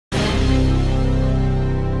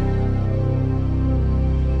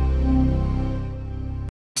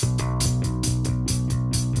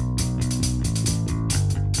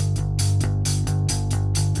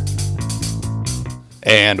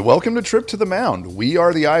And welcome to Trip to the Mound. We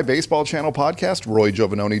are the iBaseballChannel podcast. Roy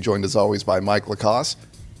Giovanoni, joined as always by Mike Lacoste.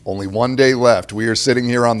 Only one day left. We are sitting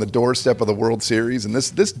here on the doorstep of the World Series, and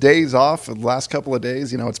this day's off. The last couple of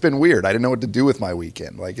days, it's been weird. I didn't know what to do with my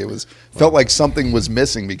weekend. Felt like something was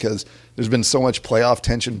missing because there's been so much playoff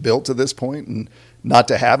tension built to this point, and not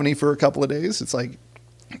to have any for a couple of days, it's like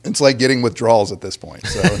getting withdrawals at this point.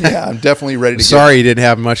 So yeah, I'm definitely ready to. Sorry you didn't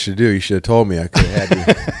have much to do. You should have told me. I could have had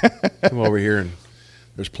you come over here, and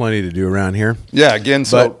there's plenty to do around here. Yeah, again,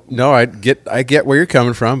 but no, I get where you're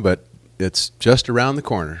coming from, but it's just around the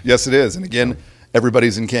corner. Yes, it is. And again,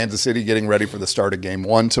 everybody's in Kansas City getting ready for the start of Game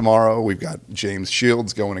 1 tomorrow. We've got James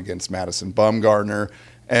Shields going against Madison Bumgarner.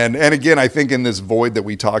 And again, I think in this void that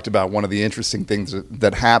we talked about, one of the interesting things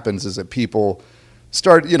that happens is that people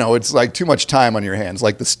start, it's like too much time on your hands,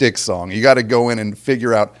 like the Styx song. You got to go in and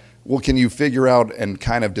figure out, can you figure out and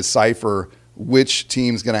kind of decipher which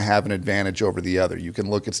team's going to have an advantage over the other? You can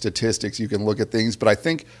look at statistics, you can look at things, but I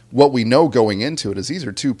think what we know going into it is these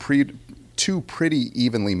are two pretty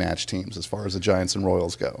evenly matched teams as far as the Giants and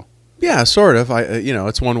Royals go. Yeah, sort of.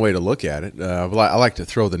 It's one way to look at it. I like to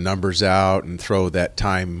throw the numbers out and throw that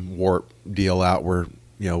time warp deal out where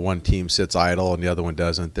one team sits idle and the other one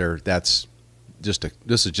doesn't. This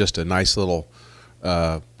is just a nice little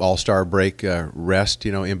all-star break rest,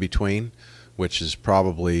 in between, which is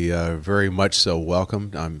probably very much so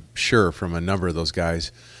welcomed, I'm sure, from a number of those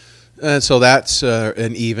guys. And so that's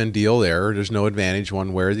an even deal there. There's no advantage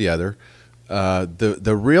one way or the other.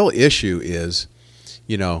 The real issue is,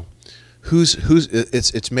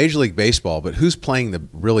 it's Major League Baseball, but who's playing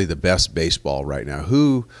really the best baseball right now?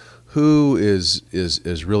 Who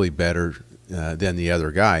is really better than the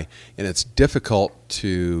other guy? And it's difficult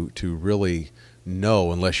to really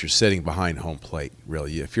know unless you're sitting behind home plate.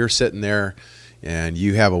 Really, if you're sitting there and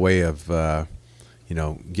you have a way of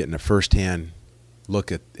getting a firsthand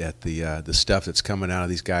look at the stuff that's coming out of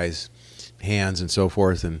these guys' hands and so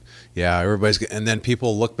forth, and and then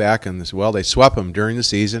people look back and say, well, they swept them during the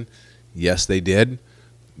season. Yes, they did,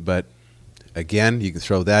 but again, you can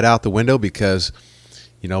throw that out the window because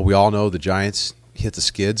we all know the Giants hit the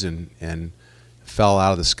skids and fell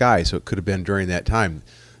out of the sky, so it could have been during that time.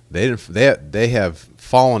 They have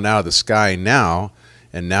fallen out of the sky now,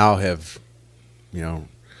 and now have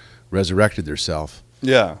resurrected themselves.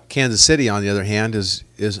 Yeah. Kansas City, on the other hand, is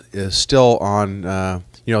still on.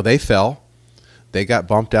 They fell. They got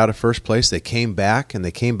bumped out of first place. They came back and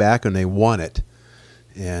they won it,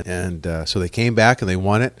 and so they came back and they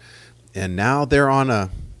won it, and now they're on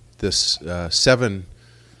this 7-0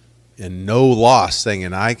 thing.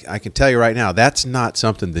 And I can tell you right now, that's not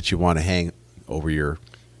something that you want to hang over your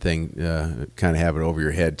thing, kind of have it over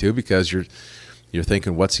your head too, because you're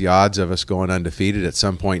thinking, what's the odds of us going undefeated at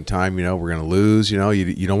some point in time? We're going to lose. You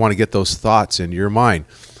don't want to get those thoughts in your mind.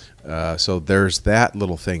 So there's that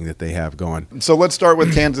little thing that they have going. So let's start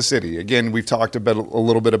with Kansas City. Again, we've talked a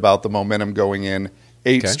little bit about the momentum going in.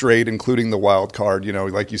 8 straight, including the wild card.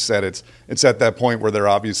 Like you said, it's at that point where they're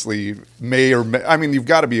obviously you've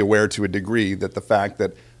got to be aware to a degree that the fact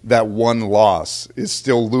that one loss is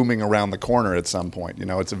still looming around the corner at some point.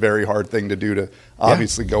 It's a very hard thing to do to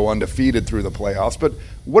obviously go undefeated through the playoffs. But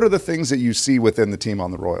what are the things that you see within the team on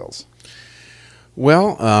the Royals?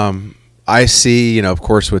 Well, I see, of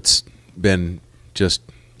course, what's been just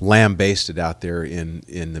lambasted out there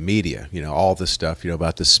in the media, all this stuff,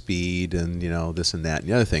 about the speed and, this and that and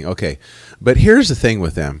the other thing. Okay, but here's the thing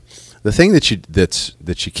with them. The thing that you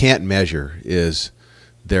can't measure is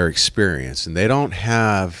their experience, and they don't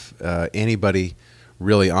have anybody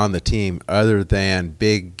really on the team other than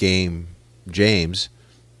Big Game James,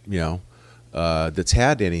 that's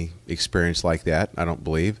had any experience like that, I don't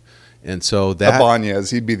believe. And so that Ibanez,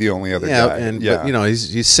 he'd be the only other guy. But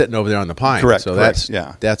he's sitting over there on the pine. Correct. So correct,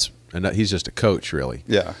 he's just a coach, really.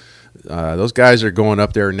 Yeah. Those guys are going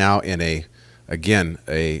up there now in the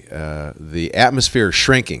atmosphere is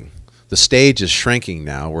shrinking. The stage is shrinking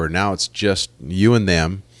now, where now it's just you and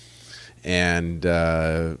them. And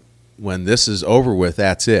when this is over with,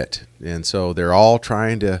 that's it. And so they're all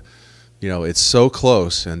trying to, it's so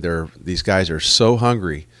close, and these guys are so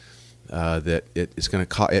hungry that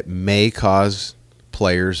it may cause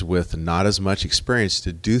players with not as much experience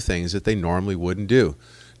to do things that they normally wouldn't do.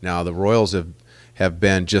 Now the Royals have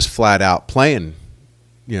been just flat out playing,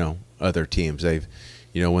 other teams. They've,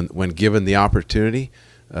 when given the opportunity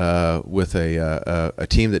with a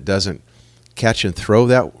team that doesn't catch and throw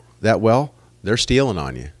that well, they're stealing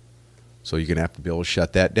on you. So you're going to have to be able to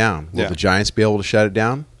shut that down. Will the Giants be able to shut it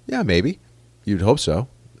down? Yeah, maybe. You'd hope so.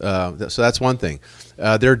 So that's one thing.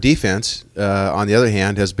 Their defense, on the other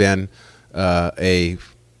hand, has been a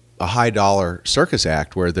a high dollar circus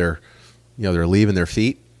act where they're leaving their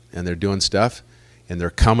feet and they're doing stuff and they're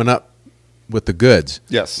coming up with the goods.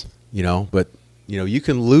 Yes. But you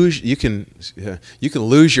can lose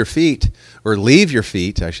your feet, or leave your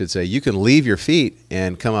feet, I should say. You can leave your feet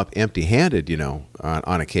and come up empty-handed,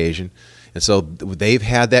 on occasion. And so they've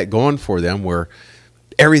had that going for them, where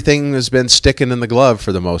everything has been sticking in the glove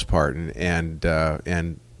for the most part, and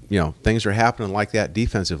things are happening like that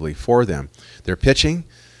defensively for them. Their pitching,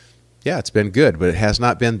 yeah, it's been good, but it has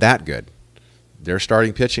not been that good. Their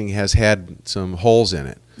starting pitching has had some holes in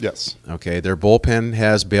it. Yes. Okay, their bullpen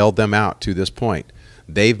has bailed them out to this point.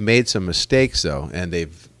 They've made some mistakes, though, and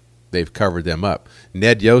they've covered them up.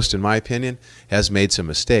 Ned Yost, in my opinion, has made some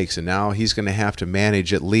mistakes, and now he's going to have to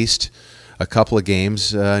manage at least a couple of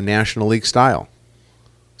games National League style.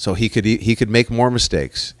 So he could make more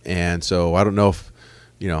mistakes, and so I don't know if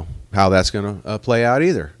how that's going to play out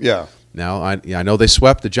either. Yeah. Now I know they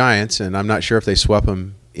swept the Giants, and I'm not sure if they swept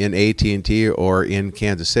them in AT&T or in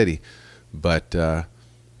Kansas City, but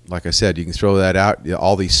like I said, you can throw that out,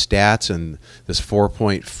 all these stats and this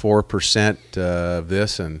 4.4% of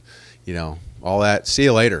this and all that. See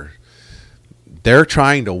you later. They're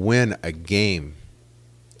trying to win a game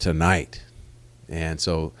tonight, and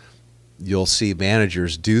so you'll see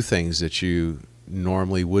managers do things that you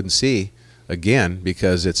normally wouldn't see again,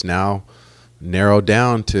 because it's now narrowed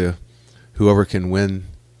down to whoever can win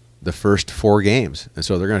the first 4 games. And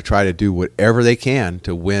so they're going to try to do whatever they can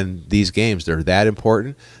to win these games. They're that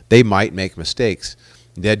important. They might make mistakes.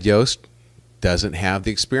 Ned Yost doesn't have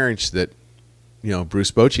the experience that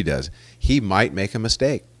Bruce Bochy does. He might make a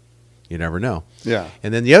mistake. You never know. Yeah.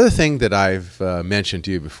 And then the other thing that I've mentioned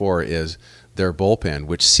to you before is their bullpen,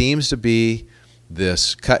 which seems to be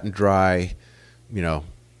this cut and dry,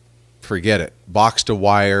 forget it, box to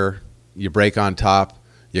wire, you break on top,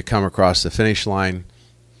 you come across the finish line,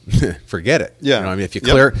 forget it. Yeah. If you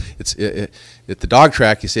clear, at the dog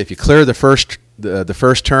track, you say if you clear the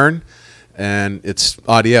first turn, and it's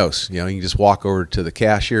adios. You can just walk over to the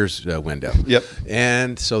cashier's window. Yep.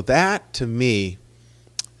 And so that, to me,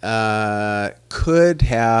 could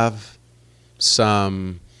have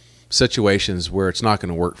some situations where it's not going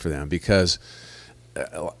to work for them, because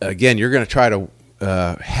again, you're going to try to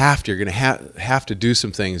have to do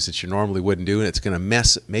some things that you normally wouldn't do, and it's going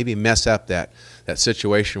to maybe mess up that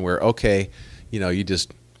situation where, okay, you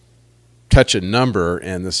just touch a number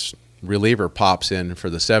and this reliever pops in for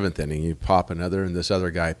the 7th inning, you pop another, and this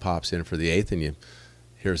other guy pops in for the 8th, and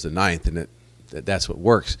here's the 9th, and that's what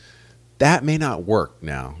works. That may not work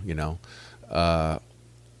now,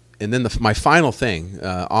 and then my final thing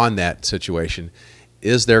on that situation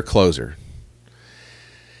is their closer.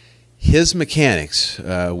 His mechanics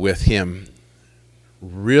with him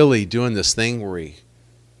really doing this thing where he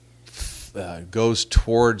goes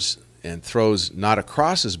towards and throws not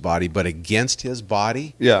across his body but against his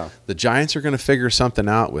body. Yeah. The Giants are going to figure something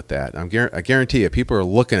out with that. I guarantee you, people are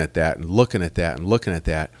looking at that and looking at that and looking at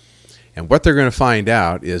that. And what they're going to find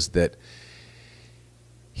out is that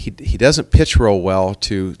he doesn't pitch real well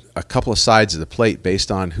to a couple of sides of the plate based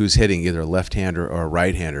on who's hitting, either a left-hander or a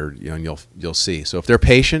right-hander, and you'll see. So if they're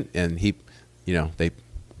patient and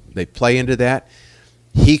they play into that,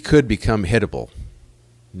 he could become hittable.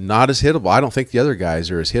 Not as hittable. I don't think the other guys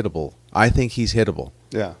are as hittable. I think he's hittable.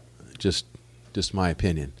 Yeah. Just my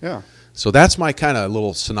opinion. Yeah. So that's my kind of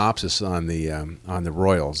little synopsis on the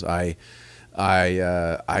Royals. I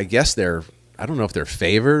guess I don't know if they're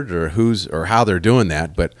favored or how they're doing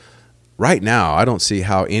that, but right now I don't see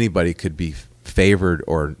how anybody could be favored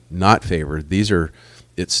or not favored.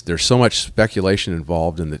 There's so much speculation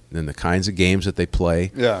involved in the kinds of games that they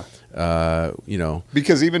play. Yeah.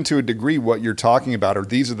 Because even to a degree, what you're talking about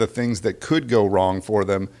these are the things that could go wrong for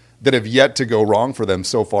them that have yet to go wrong for them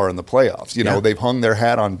so far in the playoffs. They've hung their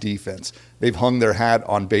hat on defense. They've hung their hat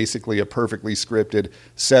on basically a perfectly scripted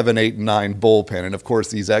 7, 8, and 9 bullpen. And of course,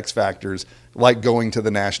 these X factors, like going to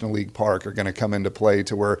the National League Park, are going to come into play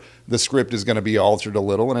to where the script is going to be altered a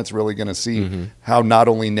little, and it's really going to see how not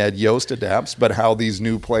only Ned Yost adapts, but how these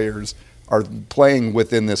new players are playing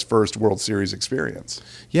within this first World Series experience.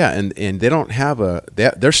 Yeah, and they don't have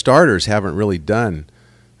their starters haven't really done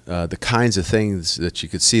the kinds of things that you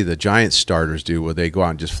could see the Giants starters do, where they go out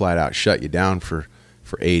and just flat out shut you down for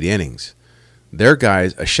 8 innings. Their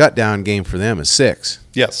guys, a shutdown game for them is 6.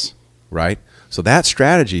 Yes. Right? So that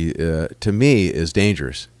strategy, to me, is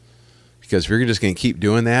dangerous, because if you're just going to keep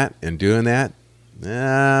doing that and doing that,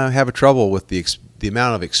 have a trouble with the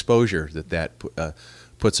amount of exposure that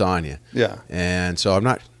puts on you. Yeah. And so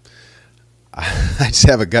I just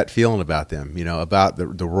have a gut feeling about them, about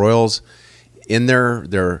the Royals in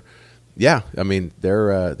their yeah, I mean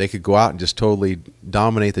they could go out and just totally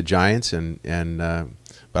dominate the Giants, but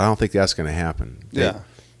I don't think that's going to happen.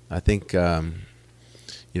 I think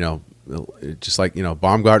just like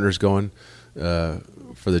Baumgartner's going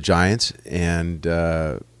for the Giants, and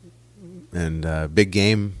big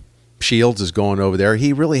game Shields is going over there.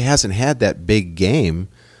 He really hasn't had that big game,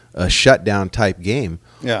 a shutdown type game.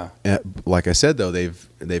 Yeah. Like I said, though,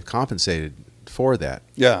 they've compensated for that.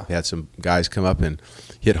 Yeah. They had some guys come up and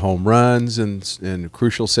hit home runs in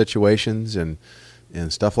crucial situations and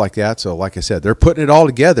stuff like that. So, like I said, they're putting it all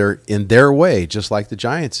together in their way, just like the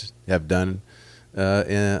Giants have done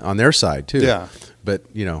on their side too. Yeah. But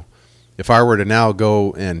if I were to now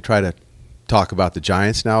go and try to talk about the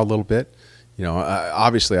Giants now a little bit,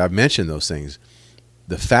 obviously I've mentioned those things.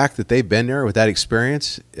 The fact that they've been there with that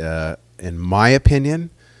experience, in my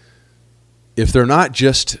opinion, if they're not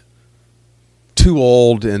just too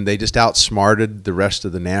old and they just outsmarted the rest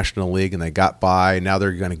of the National League and they got by, now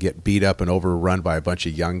they're going to get beat up and overrun by a bunch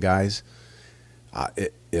of young guys.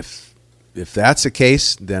 If that's the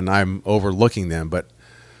case, then I'm overlooking them. But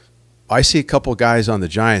I see a couple guys on the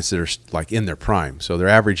Giants that are like in their prime. So their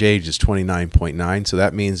average age is 29.9. So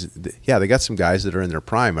that means, they got some guys that are in their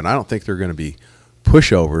prime, and I don't think they're going to be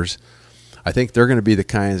pushovers. I think they're going to be the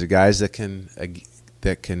kinds of guys that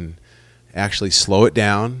can actually slow it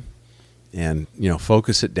down and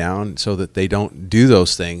focus it down so that they don't do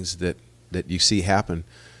those things that you see happen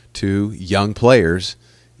to young players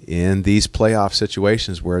in these playoff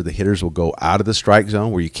situations where the hitters will go out of the strike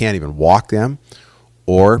zone where you can't even walk them,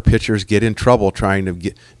 or pitchers get in trouble trying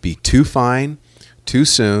to be too fine too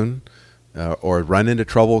soon, or run into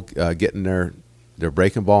trouble getting their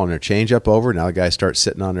breaking ball and their changeup over. Now the guys start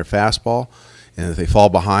sitting on their fastball, and if they fall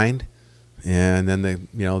behind, and then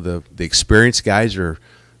the experienced guys are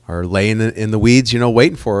laying in the weeds,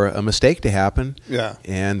 waiting for a mistake to happen. Yeah.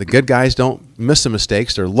 And the good guys don't miss the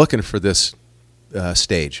mistakes. They're looking for this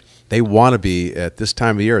stage. They want to be at this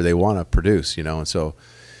time of year. They want to produce, and so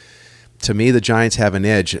to me, the Giants have an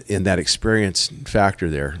edge in that experience factor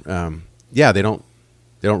there. They don't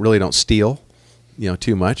really steal,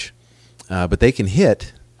 too much, but they can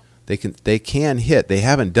hit. They can hit. They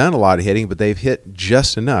haven't done a lot of hitting, but they've hit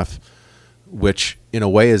just enough, which in a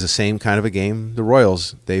way is the same kind of a game. The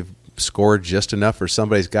Royals, they've scored just enough, or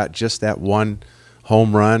somebody's got just that one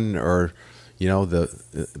home run, or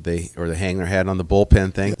they hang their hat on the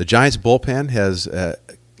bullpen thing. The Giants bullpen has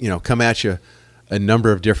come at you a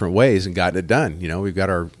number of different ways and gotten it done. We've got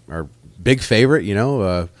our big favorite,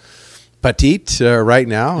 Petit right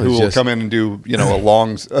now, who will come in and do a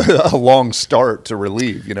long start to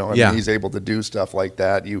relieve. Mean, he's able to do stuff like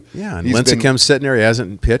that. And Lincecum's sitting there. He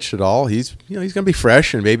hasn't pitched at all. He's going to be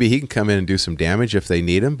fresh, and maybe he can come in and do some damage if they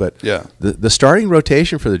need him. But the starting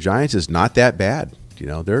rotation for the Giants is not that bad.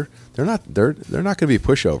 They're not going to be a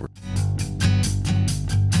pushover.